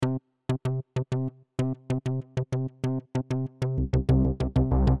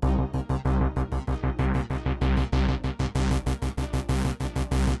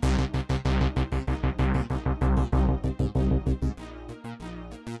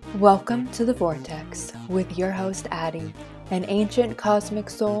Welcome to the Vortex with your host Addie, an ancient cosmic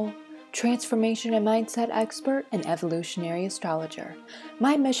soul, transformation and mindset expert, and evolutionary astrologer.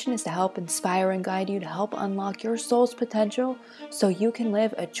 My mission is to help inspire and guide you to help unlock your soul's potential so you can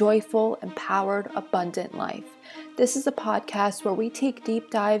live a joyful, empowered, abundant life. This is a podcast where we take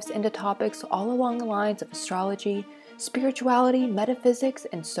deep dives into topics all along the lines of astrology, spirituality, metaphysics,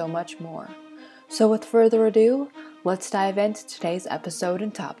 and so much more. So with further ado, let's dive into today's episode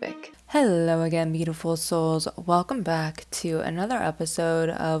and topic. Hello again, beautiful souls. Welcome back to another episode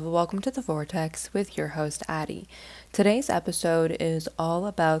of Welcome to the Vortex with your host, Addie. Today's episode is all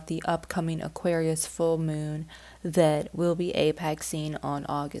about the upcoming Aquarius full moon that will be apexing on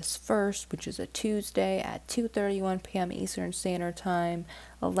August 1st, which is a Tuesday at 2:31 p.m. Eastern Standard Time,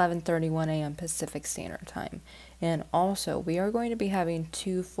 11:31 a.m. Pacific Standard Time. And also, we are going to be having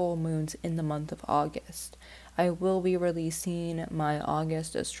 2 full moons in the month of August. I will be releasing my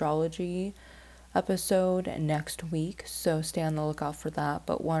August astrology episode next week, so stay on the lookout for that.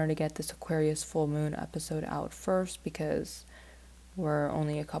 But wanted to get this Aquarius full moon episode out first because we're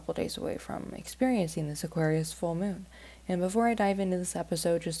only a couple days away from experiencing this Aquarius full moon. And before I dive into this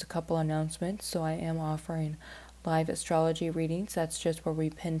episode, just a couple announcements. So I am offering live astrology readings. That's just where we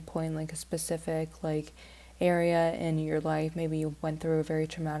pinpoint like a specific area in your life. Maybe you went through a very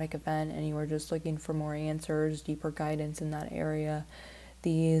traumatic event and you were just looking for more answers, deeper guidance in that area.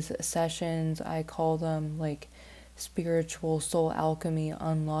 These sessions, I call them spiritual soul alchemy,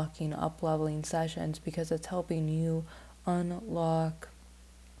 unlocking, up-leveling sessions, because it's helping you unlock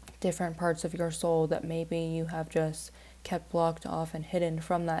different parts of your soul that maybe you have just kept blocked off and hidden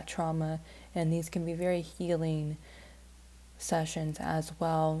from that trauma. And these can be very healing sessions as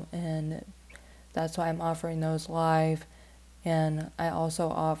well, and that's why I'm offering those live. And I also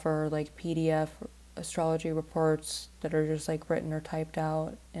offer PDF astrology reports that are just written or typed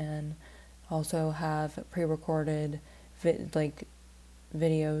out, and also have pre-recorded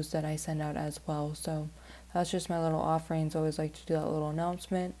videos that I send out as well. So that's just my little offerings. Always like to do that little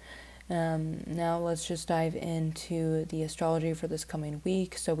announcement. Now let's just dive into the astrology for this coming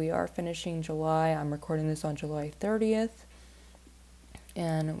week. So we are finishing July. I'm recording this on July 30th.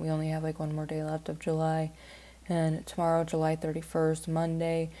 And we only have one more day left of July. And tomorrow, July 31st,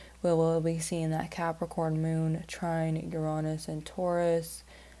 Monday, we will be seeing that Capricorn moon trine Uranus and Taurus.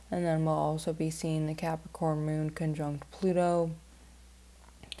 And then we'll also be seeing the Capricorn moon conjunct Pluto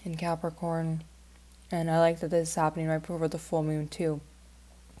in Capricorn. And I like that this is happening right before the full moon too,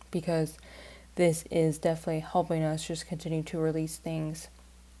 because this is definitely helping us just continue to release things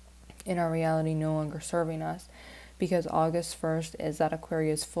in our reality no longer serving us. Because August 1st is that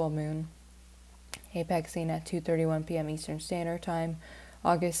Aquarius full moon, apexing at 2:31 p.m. Eastern Standard Time.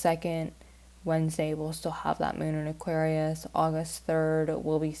 August 2nd, Wednesday, we'll still have that moon in Aquarius. August 3rd,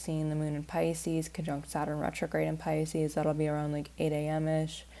 we'll be seeing the moon in Pisces, conjunct Saturn retrograde in Pisces. That'll be around 8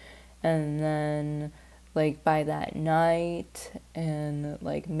 a.m.-ish. And then by that night and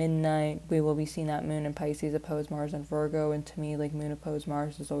midnight, we will be seeing that moon in Pisces opposed Mars and Virgo. And to me, moon opposed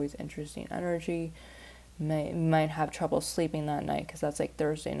Mars is always interesting energy. Might have trouble sleeping that night because that's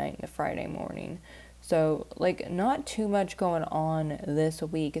Thursday night into Friday morning. So not too much going on this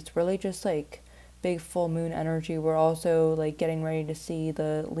week. It's really just big full moon energy. We're also getting ready to see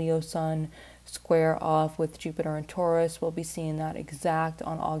the Leo sun square off with Jupiter and Taurus. We'll be seeing that exact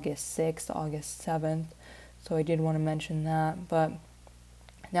on August 6th, August 7th. So I did want to mention that. But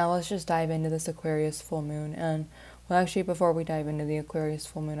now let's just dive into this Aquarius full moon. And well, actually, before we dive into the Aquarius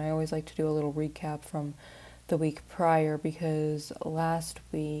full moon, I always like to do a little recap from the week prior, because last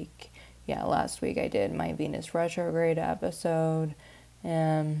week I did my Venus retrograde episode,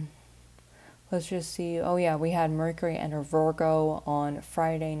 and let's just see. Oh yeah, we had Mercury enter Virgo on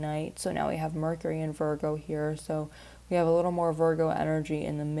Friday night, so now we have Mercury in Virgo here, so we have a little more Virgo energy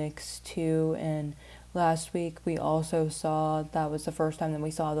in the mix too. And last week we also saw, that was the first time that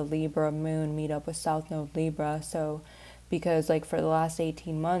we saw the Libra moon meet up with South Node Libra. So because for the last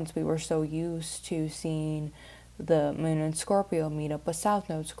 18 months we were so used to seeing the moon in Scorpio meet up with South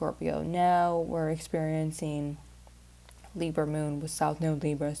Node Scorpio, now we're experiencing Libra moon with South Node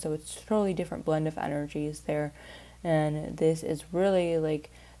Libra. So it's a totally different blend of energies there. And this is really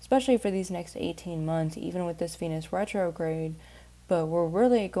especially for these next 18 months, even with this Venus retrograde, but we're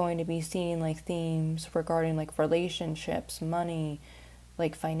really going to be seeing themes regarding relationships, money,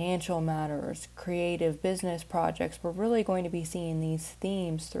 financial matters, creative business projects. We're really going to be seeing these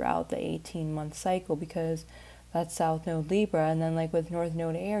themes throughout the 18-month cycle, because that's South Node Libra. And then with North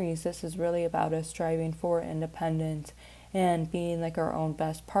Node Aries, this is really about us striving for independence and being our own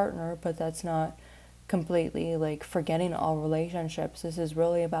best partner, but that's not completely like forgetting all relationships. This is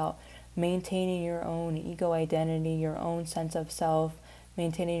really about maintaining your own ego identity, your own sense of self,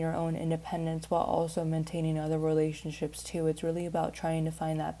 maintaining your own independence while also maintaining other relationships too. It's really about trying to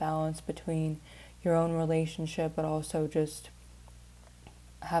find that balance between your own relationship but also just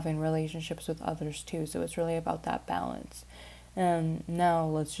having relationships with others too. So it's really about that balance. And now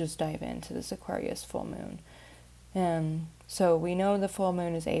let's just dive into this Aquarius full moon. So we know the full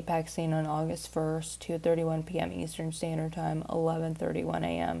moon is apexing on August 1st, 2:31 p.m. Eastern Standard Time, 11:31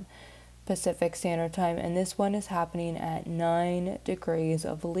 a.m. Pacific Standard Time, and this one is happening at 9 degrees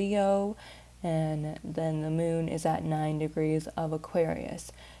of Leo, and then the moon is at 9 degrees of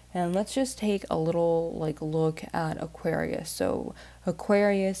Aquarius. And let's just take a little look at Aquarius. So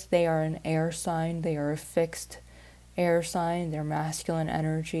Aquarius, they are an air sign. They are a fixed air sign. They're masculine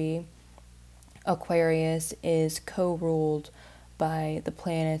energy. Aquarius is co-ruled by the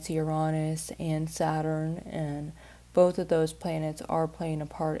planets Uranus and Saturn, and both of those planets are playing a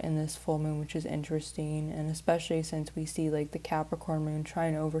part in this full moon, which is interesting, and especially since we see the Capricorn moon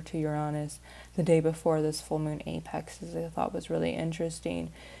trine over to Uranus the day before this full moon apexes, I thought was really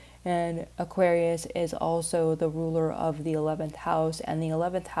interesting. And Aquarius is also the ruler of the 11th house, and the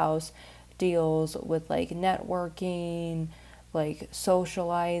 11th house deals with networking,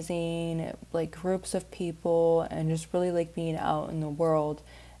 socializing, groups of people, and just really being out in the world.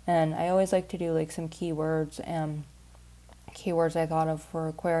 And I always like to do some keywords. Keywords I thought of for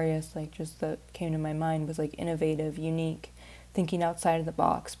Aquarius, just that came to my mind, was innovative, unique, thinking outside of the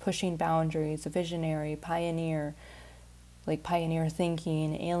box, pushing boundaries, a visionary, pioneer, pioneer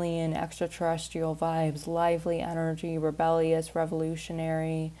thinking, alien, extraterrestrial vibes, lively energy, rebellious,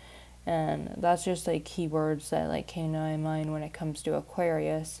 revolutionary. And that's just keywords that came to my mind when it comes to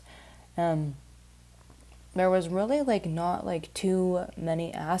Aquarius. There was really not too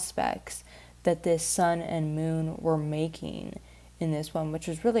many aspects that this sun and moon were making in this one, which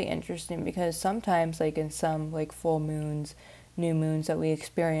is really interesting because sometimes in some full moons, new moons that we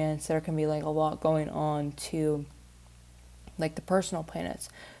experience, there can be a lot going on to the personal planets.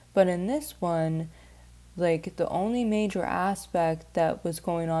 But in this one, the only major aspect that was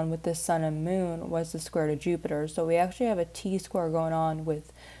going on with the sun and moon was the square to Jupiter. So we actually have a T-square going on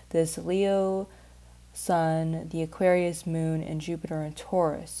with this Leo sun, the Aquarius moon, and Jupiter and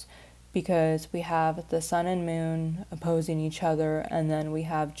Taurus, because we have the sun and moon opposing each other, and then we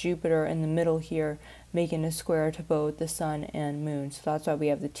have Jupiter in the middle here making a square to both the sun and moon. So that's why we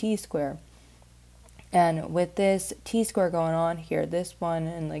have the T-square. And with this T-square going on here, this one,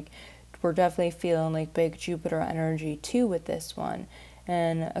 and we're definitely feeling big Jupiter energy too with this one.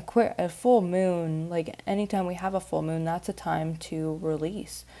 And a full moon, anytime we have a full moon, that's a time to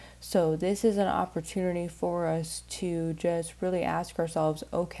release. So this is an opportunity for us to just really ask ourselves,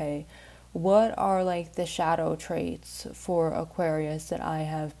 okay, what are the shadow traits for Aquarius that I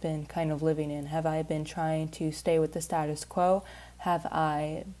have been kind of living in? Have I been trying to stay with the status quo? Have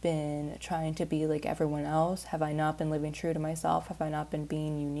I been trying to be like everyone else? Have I not been living true to myself? Have I not been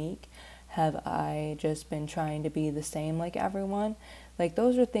being unique? Have I just been trying to be the same like everyone?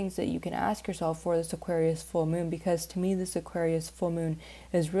 Those are things that you can ask yourself for this Aquarius full moon, because to me this Aquarius full moon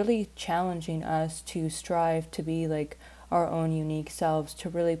is really challenging us to strive to be our own unique selves, to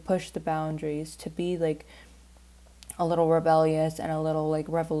really push the boundaries, to be a little rebellious and a little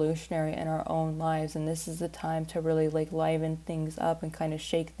revolutionary in our own lives. And this is the time to really liven things up and kind of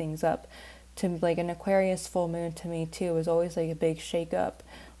shake things up. To an Aquarius full moon to me too is always a big shake up,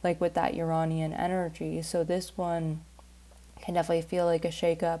 with that Uranian energy. So this one can definitely feel like a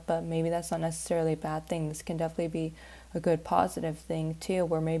shake up, but maybe that's not necessarily a bad thing. This can definitely be a good positive thing too,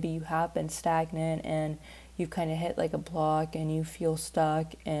 where maybe you have been stagnant and you've kind of hit a block and you feel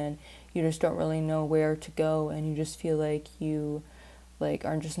stuck and you just don't really know where to go, and you just feel like you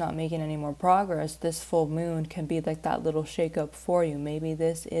are just not making any more progress. This full moon can be that little shake up for you. Maybe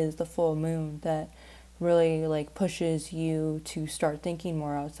this is the full moon that really pushes you to start thinking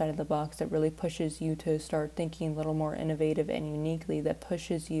more outside of the box, that really pushes you to start thinking a little more innovative and uniquely, that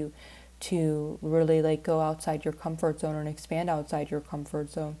pushes you to really go outside your comfort zone and expand outside your comfort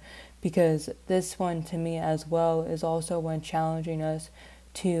zone. Because this one to me as well is also one challenging us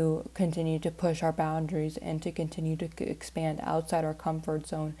to continue to push our boundaries and to continue to expand outside our comfort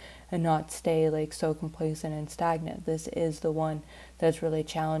zone and not stay so complacent and stagnant. This is the one that's really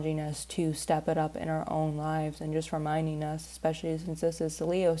challenging us to step it up in our own lives, and just reminding us, especially since this is the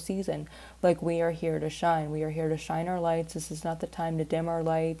Leo season, we are here to shine. We are here to shine our lights. This is not the time to dim our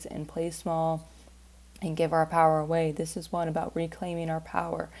lights and play small and give our power away. This is one about reclaiming our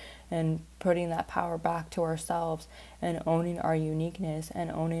power and putting that power back to ourselves and owning our uniqueness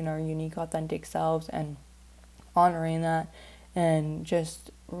and owning our unique authentic selves and honoring that, and just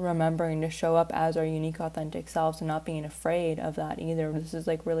remembering to show up as our unique authentic selves and not being afraid of that either. This is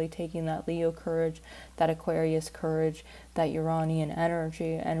like really taking that Leo courage, that Aquarius courage, that Uranian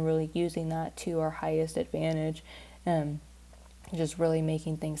energy, and really using that to our highest advantage, and just really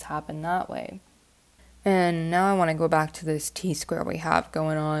making things happen that way. And now I want to go back to this T-square we have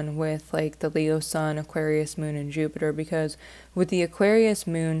going on with like the Leo Sun, Aquarius Moon, and Jupiter, because with the Aquarius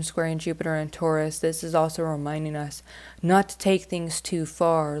Moon squaring Jupiter and Taurus, this is also reminding us not to take things too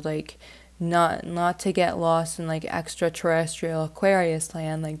far, like not to get lost in like extraterrestrial Aquarius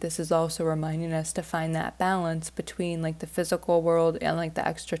land. Like this is also reminding us to find that balance between like the physical world and like the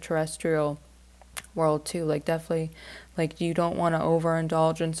extraterrestrial world too. Like definitely, like you don't want to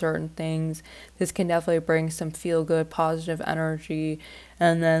overindulge in certain things. This can definitely bring some feel good positive energy.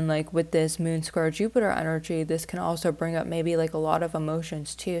 And then like with this moon square Jupiter energy, this can also bring up maybe like a lot of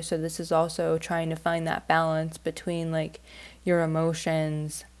emotions too. So this is also trying to find that balance between like your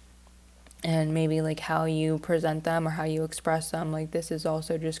emotions and maybe like how you present them or how you express them. Like this is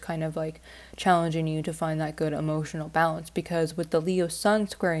also just kind of like challenging you to find that good emotional balance, because with the Leo Sun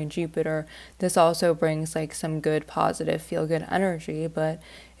squaring Jupiter, this also brings like some good positive feel good energy, but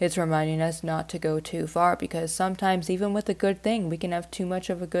it's reminding us not to go too far, because sometimes even with a good thing we can have too much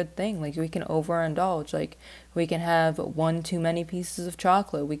of a good thing. Like we can overindulge, like we can have one too many pieces of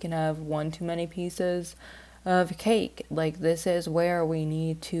chocolate, we can have one too many pieces of cake. Like this is where we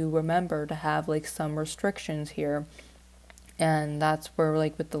need to remember to have like some restrictions here. And that's where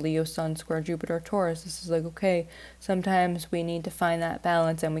like with the Leo Sun square Jupiter Taurus, this is like, okay, sometimes we need to find that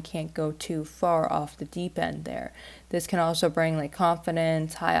balance and we can't go too far off the deep end there. This can also bring like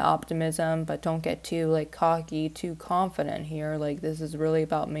confidence, high optimism, but don't get too like cocky, too confident here. Like this is really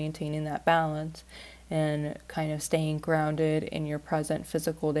about maintaining that balance and kind of staying grounded in your present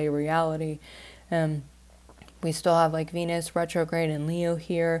physical day reality. We still have like Venus retrograde in Leo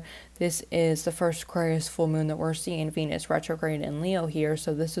here. This is the first Aquarius full moon that we're seeing Venus retrograde in Leo here.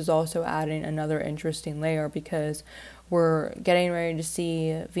 So this is also adding another interesting layer, because we're getting ready to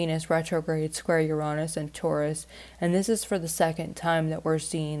see Venus retrograde square Uranus and Taurus. And this is for the second time that we're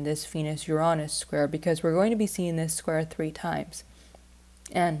seeing this Venus-Uranus square, because we're going to be seeing this square 3 times.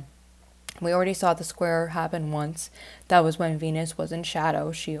 And we already saw the square happen once. That was when Venus was in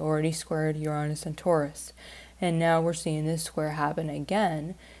shadow. She already squared Uranus and Taurus. And now we're seeing this square happen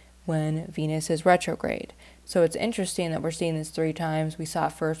again when Venus is retrograde. So it's interesting that we're seeing this 3 times. We saw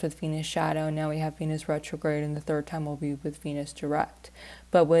it first with Venus shadow, now we have Venus retrograde, and the third time will be with Venus direct.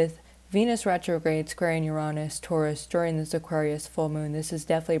 But with Venus retrograde squaring Uranus, Taurus during this Aquarius full moon, this is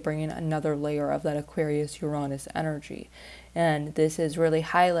definitely bringing another layer of that Aquarius-Uranus energy. And this is really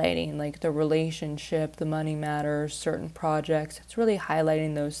highlighting like the relationship, the money matters, certain projects. It's really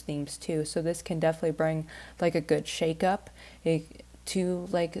highlighting those themes too. So this can definitely bring like a good shakeup to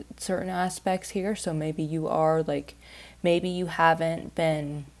like certain aspects here. So maybe you are like, maybe you haven't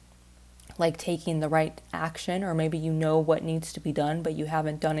been like taking the right action, or maybe you know what needs to be done, but you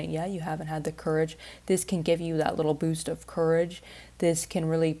haven't done it yet. You haven't had the courage. This can give you that little boost of courage. This can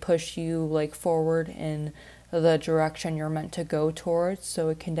really push you like forward in the direction you're meant to go towards. So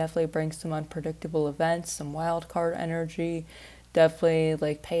it can definitely bring some unpredictable events, some wild card energy. Definitely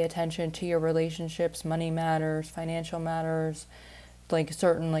like pay attention to your relationships, money matters, financial matters, like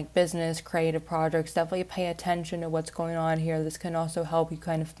certain like business, creative projects. Definitely pay attention to what's going on here. This can also help you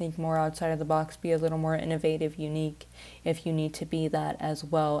kind of think more outside of the box, be a little more innovative, unique, if you need to be that as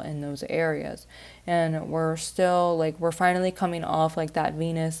well in those areas. And we're still like, we're finally coming off like that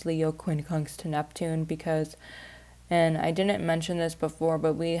Venus Leo quincunx to Neptune, because, and I didn't mention this before,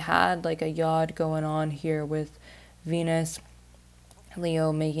 but we had like a yod going on here with Venus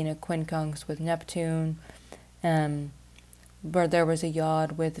Leo making a quincunx with Neptune. But there was a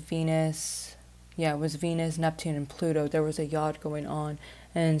yod with Venus, it was Venus, Neptune, and Pluto. There was a yod going on.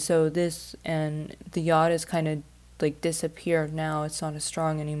 And so this, and the yod is kind of like disappeared now. It's not as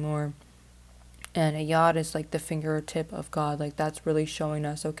strong anymore. And a yod is like the fingertip of God. Like that's really showing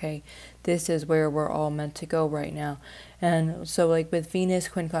us, okay, this is where we're all meant to go right now. And so like with Venus,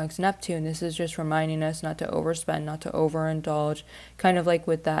 quincunx, Neptune, this is just reminding us not to overspend, not to overindulge. Kind of like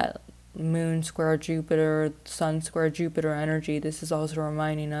with that moon square Jupiter, sun square Jupiter energy, this is also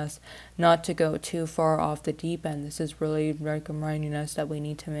reminding us not to go too far off the deep end. This is really reminding us that we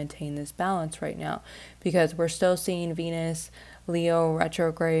need to maintain this balance right now, because we're still seeing Venus Leo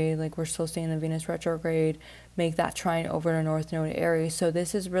retrograde, like we're still seeing the Venus retrograde make that trine over to North Node Aries. So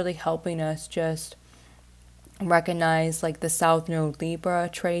this is really helping us just recognize like the South Node Libra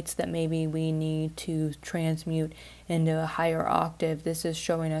traits that maybe we need to transmute into a higher octave. This is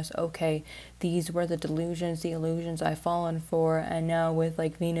showing us, okay, these were the delusions, the illusions I've fallen for, and now with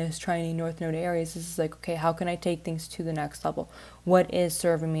like Venus trining North Node Aries, this is like, okay, how can I take things to the next level? What is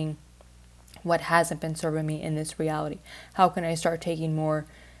serving me? What hasn't been serving me in this reality? How can I start taking more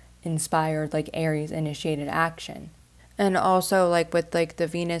inspired, like Aries initiated action? And also, like with like the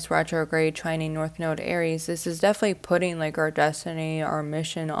Venus retrograde trining North Node Aries, this is definitely putting like our destiny, our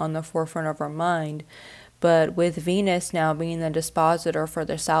mission on the forefront of our mind. But with Venus now being the dispositor for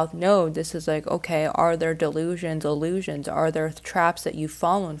the South Node, this is like, okay, are there delusions, illusions? Are there traps that you've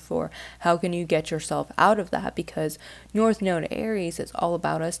fallen for? How can you get yourself out of that? Because North Node Aries is all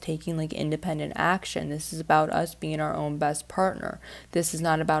about us taking like independent action. This is about us being our own best partner. This is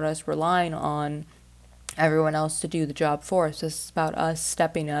not about us relying on everyone else to do the job for us. This is about us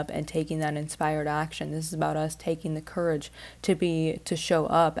stepping up and taking that inspired action. This is about us taking the courage to show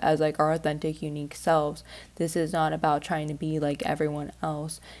up as like our authentic, unique selves. This is not about trying to be like everyone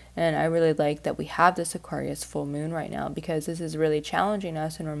else. And I really like that we have this Aquarius full moon right now, because this is really challenging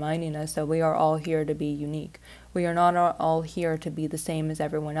us and reminding us that we are all here to be unique. We are not all here to be the same as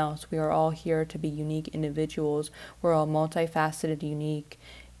everyone else. We are all here to be unique individuals. We're all multifaceted, unique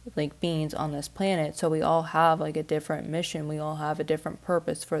like beings on this planet, so we all have like a different mission, we all have a different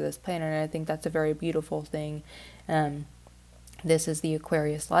purpose for this planet, and I think that's a very beautiful thing. This is the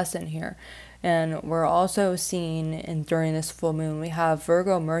Aquarius lesson here. And we're also seeing, and during this full moon, we have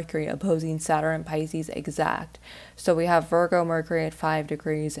Virgo Mercury opposing Saturn and Pisces exact. So we have Virgo Mercury at 5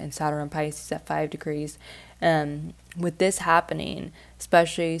 degrees and Saturn and Pisces at 5 degrees. With this happening,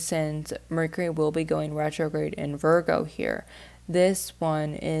 especially since Mercury will be going retrograde in Virgo here, this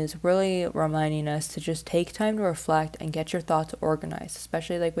one is really reminding us to just take time to reflect and get your thoughts organized,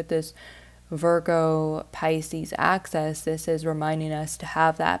 especially like with this Virgo Pisces axis. This is reminding us to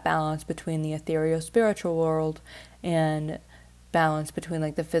have that balance between the ethereal spiritual world and balance between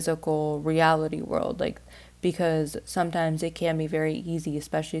like the physical reality world, like, because sometimes it can be very easy,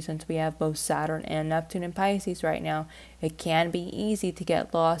 especially since we have both Saturn and Neptune in Pisces right now. It can be easy to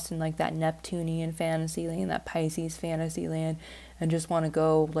get lost in like that Neptunian fantasy land, that Pisces fantasy land, and just want to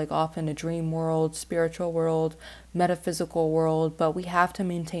go like off in a dream world, spiritual world, metaphysical world, but we have to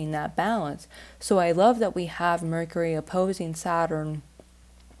maintain that balance. So I love that we have Mercury opposing Saturn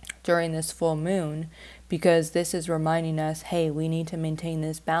during this full moon, because this is reminding us, hey, we need to maintain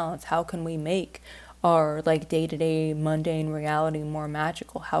this balance. How can we make our like day-to-day mundane reality more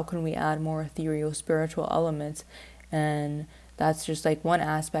magical? How can we add more ethereal spiritual elements? And that's just like one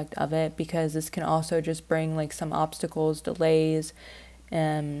aspect of it, because this can also just bring like some obstacles, delays,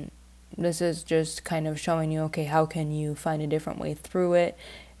 and this is just kind of showing you, okay, how can you find a different way through it?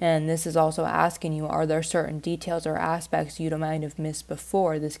 And this is also asking you, are there certain details or aspects you might have missed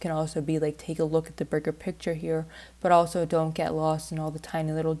before? This can also be like, take a look at the bigger picture here, but also don't get lost in all the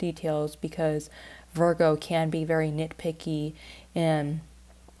tiny little details, because Virgo can be very nitpicky, and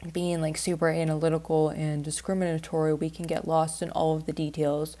being like super analytical and discriminatory, we can get lost in all of the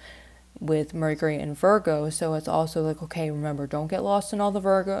details with Mercury and Virgo. So it's also like, okay, remember, don't get lost in all the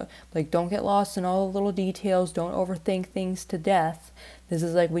Virgo, like don't get lost in all the little details, don't overthink things to death. This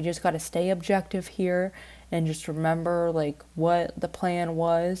is like, we just got to stay objective here and just remember like what the plan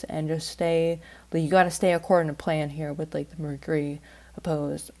was, and just stay, like, you got to stay according to plan here with like the Mercury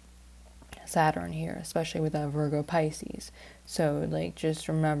opposed Saturn here, especially with that Virgo Pisces. So like, just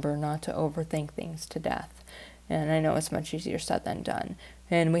remember not to overthink things to death. And I know it's much easier said than done.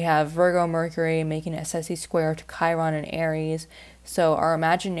 And we have Virgo Mercury making a sessi square to Chiron and Aries. So our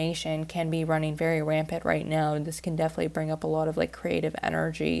imagination can be running very rampant right now. This can definitely bring up a lot of like creative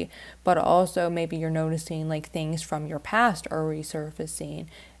energy, but also maybe you're noticing like things from your past are resurfacing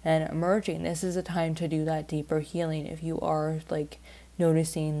and emerging. This is a time to do that deeper healing. If you are like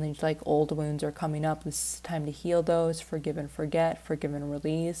noticing these like old wounds are coming up, this is time to heal those, forgive and forget, forgive and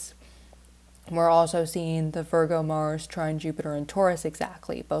release. We're also seeing the Virgo Mars trine Jupiter and Taurus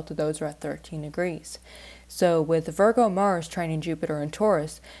exactly. Both of those are at 13 degrees. So with Virgo Mars trining Jupiter and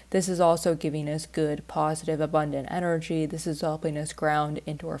Taurus, this is also giving us good, positive, abundant energy. This is helping us ground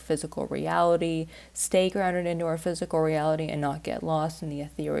into our physical reality, stay grounded into our physical reality, and not get lost in the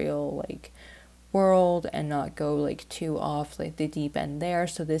ethereal like world, and not go like too off like the deep end there.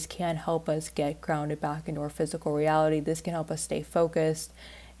 So this can help us get grounded back into our physical reality. This can help us stay focused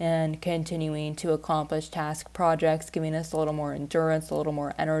and continuing to accomplish task projects, giving us a little more endurance, a little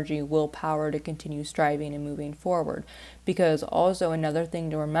more energy, willpower to continue striving and moving forward. Because also another thing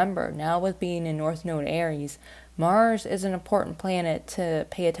to remember, now with being in North Node Aries, Mars is an important planet to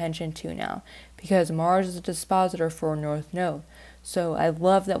pay attention to now because Mars is a dispositor for North Node. So I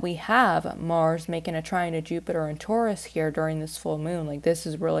love that we have Mars making a trine to Jupiter and Taurus here during this full moon. Like, this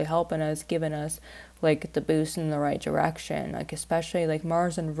is really helping us, giving us like the boost in the right direction. Like, especially like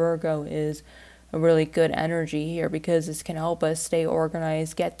Mars and Virgo is a really good energy here because this can help us stay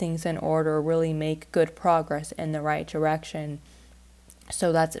organized, get things in order, really make good progress in the right direction.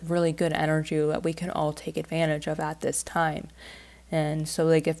 So that's really good energy that we can all take advantage of at this time. And so,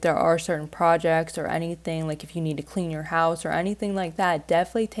 like, if there are certain projects or anything, like if you need to clean your house or anything like that,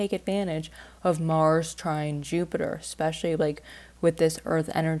 definitely take advantage of Mars trine Jupiter, especially like with this Earth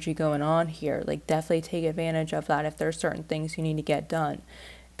energy going on here. Like, definitely take advantage of that if there's certain things you need to get done.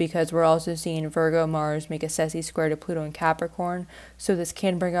 Because we're also seeing Virgo Mars make a sessy square to Pluto and Capricorn. So this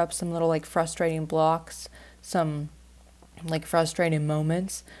can bring up some little like frustrating blocks, some like frustrating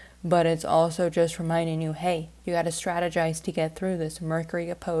moments, but it's also just reminding you, hey, you got to strategize to get through this. Mercury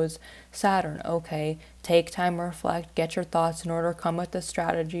opposed Saturn. Okay, take time, reflect, get your thoughts in order, come with a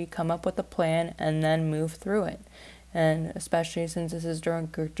strategy, come up with a plan, and then move through it. And especially since this is during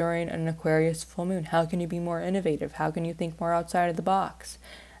an Aquarius full moon, how can you be more innovative? How can you think more outside of the box?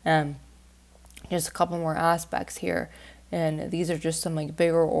 Just a couple more aspects here. And these are just some like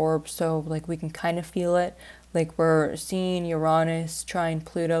bigger orbs, so like we can kind of feel it. Like, we're seeing Uranus trine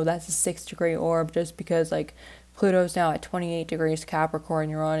Pluto. That's a 6-degree orb, just because like Pluto's now at 28 degrees Capricorn,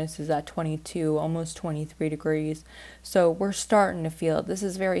 Uranus is at 22, almost 23 degrees. So we're starting to feel it. This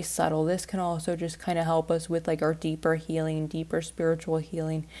is very subtle. This can also just kind of help us with like our deeper healing, deeper spiritual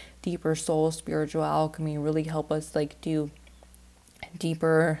healing, deeper soul spiritual alchemy, really help us like do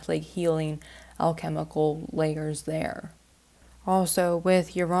deeper like healing alchemical layers there. Also,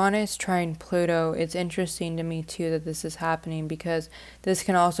 with Uranus trine Pluto, it's interesting to me too that this is happening, because this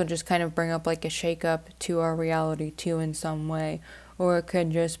can also just kind of bring up like a shakeup to our reality too in some way. Or it could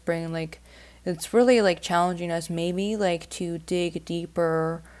just bring like, it's really like challenging us maybe like to dig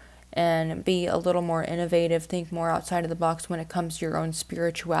deeper and be a little more innovative, think more outside of the box when it comes to your own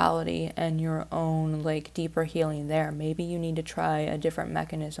spirituality and your own like deeper healing there. Maybe you need to try a different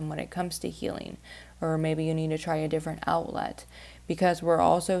mechanism when it comes to healing, or maybe you need to try a different outlet, because we're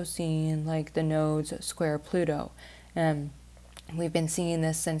also seeing like the nodes square Pluto, and we've been seeing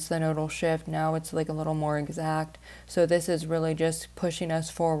this since the nodal shift. Now it's like a little more exact. So this is really just pushing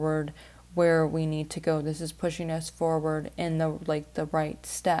us forward where we need to go. This is pushing us forward in the right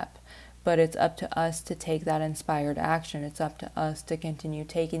step. But it's up to us to take that inspired action. It's up to us to continue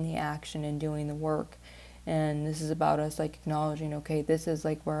taking the action and doing the work. And this is about us like acknowledging, okay, this is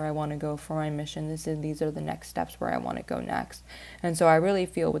like where I want to go for my mission. These are the next steps where I want to go next. And so I really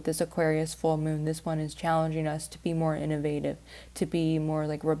feel with this Aquarius full moon, this one is challenging us to be more innovative, to be more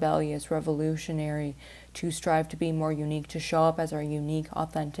like rebellious, revolutionary, to strive to be more unique, to show up as our unique,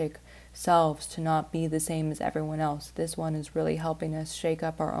 authentic selves, to not be the same as everyone else. This one is really helping us shake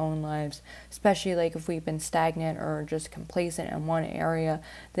up our own lives, especially like if we've been stagnant or just complacent in one area.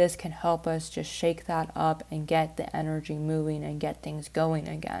 This can help us just shake that up and get the energy moving and get things going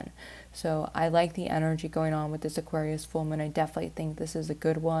again. So I like the energy going on with this Aquarius full moon. I definitely think this is a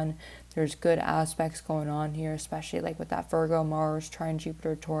good one. There's good aspects going on here, especially like with that Virgo Mars trine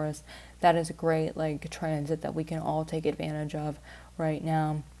Jupiter Taurus. That is a great like transit that we can all take advantage of right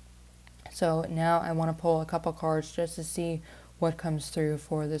now. So now I want to pull a couple cards just to see what comes through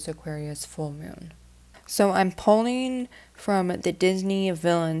for this Aquarius full moon. So I'm pulling from the Disney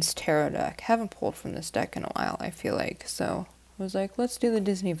Villains Tarot deck. Haven't pulled from this deck in a while, I feel like. So I was like, let's do the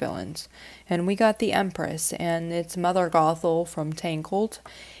Disney Villains. And we got the Empress, and it's Mother Gothel from Tangled.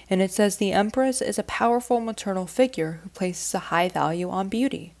 And it says the Empress is a powerful maternal figure who places a high value on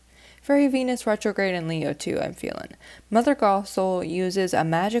beauty. Very Venus retrograde in Leo too, I'm feeling. Mother Gothel uses a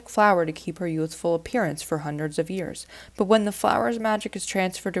magic flower to keep her youthful appearance for hundreds of years. But when the flower's magic is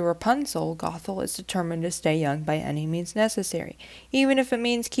transferred to Rapunzel, Gothel is determined to stay young by any means necessary, even if it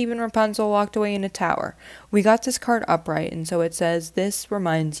means keeping Rapunzel locked away in a tower. We got this card upright, and so it says, this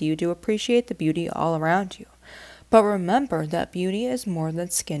reminds you to appreciate the beauty all around you. But remember that beauty is more than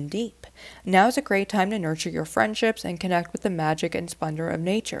skin deep. Now is a great time to nurture your friendships and connect with the magic and splendor of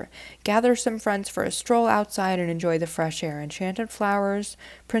nature. Gather some friends for a stroll outside and enjoy the fresh air. Enchanted flowers,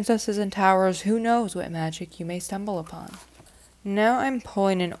 princesses and towers, who knows what magic you may stumble upon. Now I'm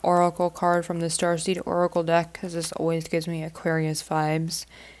pulling an oracle card from the Starseed Oracle deck, because this always gives me Aquarius vibes.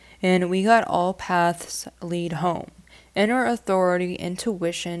 And we got all paths lead home. Inner authority,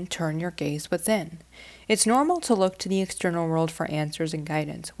 intuition, turn your gaze within. It's normal to look to the external world for answers and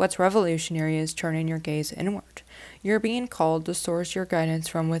guidance. What's revolutionary is turning your gaze inward. You're being called to source your guidance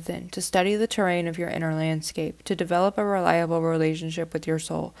from within, to study the terrain of your inner landscape, to develop a reliable relationship with your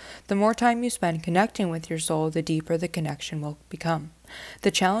soul. The more time you spend connecting with your soul, the deeper the connection will become.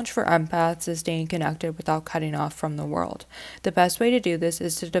 The challenge for empaths is staying connected without cutting off from the world. The best way to do this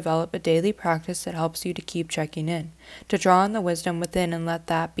is to develop a daily practice that helps you to keep checking in, to draw on the wisdom within and let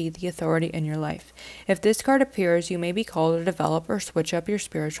that be the authority in your life. If this card appears, you may be called to develop or switch up your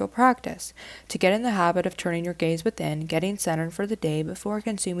spiritual practice, to get in the habit of turning your gaze within, getting centered for the day before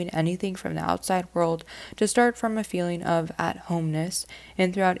consuming anything from the outside world, to start from a feeling of at-homeness,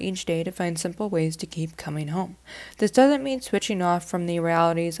 and throughout each day to find simple ways to keep coming home. This doesn't mean switching off from the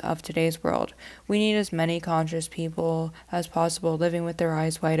realities of today's world. We need as many conscious people as possible living with their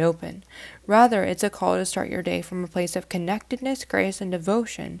eyes wide open. Rather, it's a call to start your day from a place of connectedness, grace, and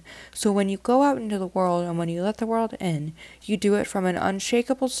devotion. So when you go out into the world and when you let the world in, you do it from an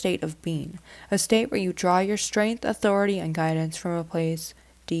unshakable state of being, a state where you draw your strength, authority, and guidance from a place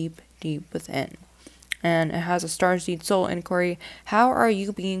deep, deep within. And it has a starseed soul inquiry. How are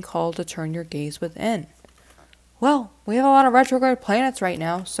you being called to turn your gaze within? Well, we have a lot of retrograde planets right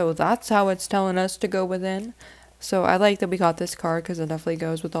now, so that's how it's telling us to go within. So I like that we got this card because it definitely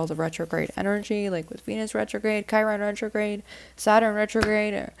goes with all the retrograde energy, like with Venus retrograde, Chiron retrograde, Saturn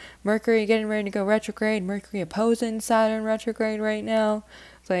retrograde, Mercury getting ready to go retrograde, Mercury opposing Saturn retrograde right now.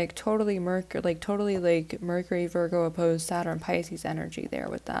 It's like totally Mercury Virgo opposed Saturn Pisces energy there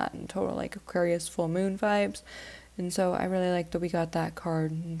with that, and total like Aquarius full moon vibes. And so I really like that we got that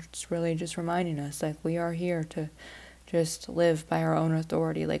card. It's really just reminding us, like, we are here to just live by our own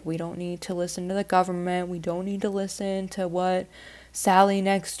authority. Like, we don't need to listen to the government. We don't need to listen to what Sally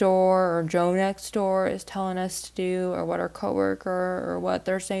next door or Joe next door is telling us to do, or what our coworker or what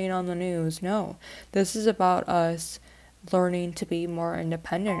they're saying on the news. No, this is about us learning to be more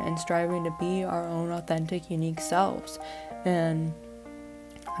independent and striving to be our own authentic, unique selves. And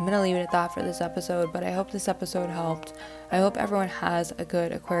I'm going to leave it at that for this episode, but I hope this episode helped. I hope everyone has a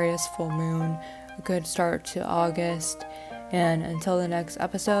good Aquarius full moon, a good start to August, and until the next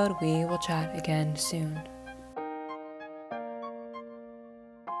episode, we will chat again soon.